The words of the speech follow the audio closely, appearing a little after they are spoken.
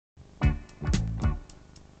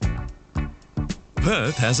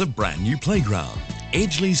Perth has a brand new playground,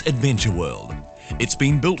 Edgeley's Adventure World. It's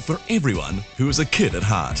been built for everyone who is a kid at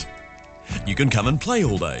heart. You can come and play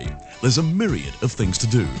all day. There's a myriad of things to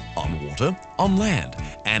do on water, on land,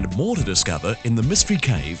 and more to discover in the Mystery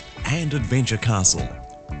Cave and Adventure Castle.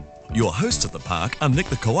 Your hosts at the park are Nick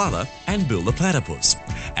the Koala and Bill the Platypus.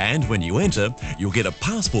 And when you enter, you'll get a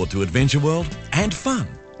passport to Adventure World and fun.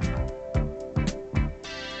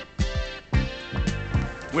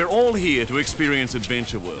 We're all here to experience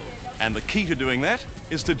Adventure World, and the key to doing that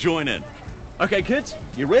is to join in. Okay, kids,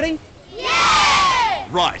 you ready? Yeah!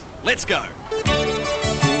 Right, let's go.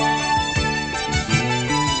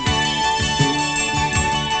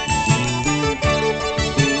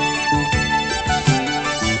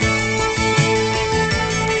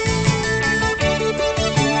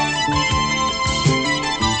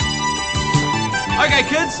 Okay,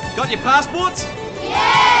 kids, got your passports?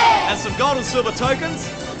 Yeah! And some gold and silver tokens?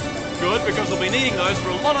 Good, because we'll be needing those for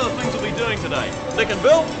a lot of the things we'll be doing today. Nick and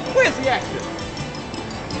Bill, where's the action?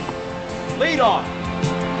 Lead on.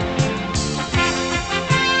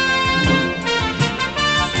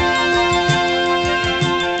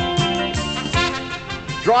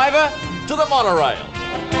 Driver, to the monorail.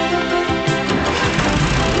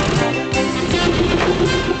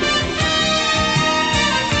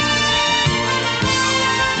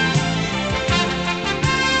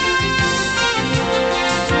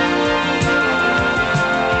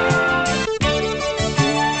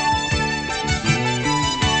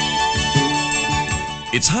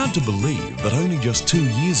 It's hard to believe that only just 2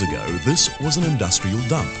 years ago this was an industrial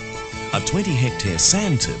dump. A 20-hectare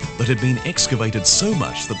sand tip that had been excavated so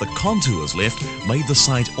much that the contours left made the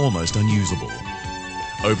site almost unusable.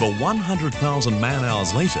 Over 100,000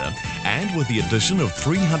 man-hours later, and with the addition of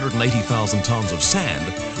 380,000 tonnes of sand,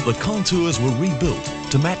 the contours were rebuilt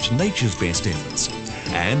to match nature's best efforts.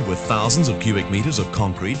 And with thousands of cubic metres of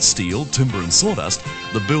concrete, steel, timber and sawdust,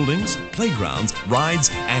 the buildings, playgrounds, rides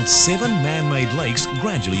and 7 man-made lakes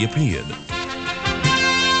gradually appeared.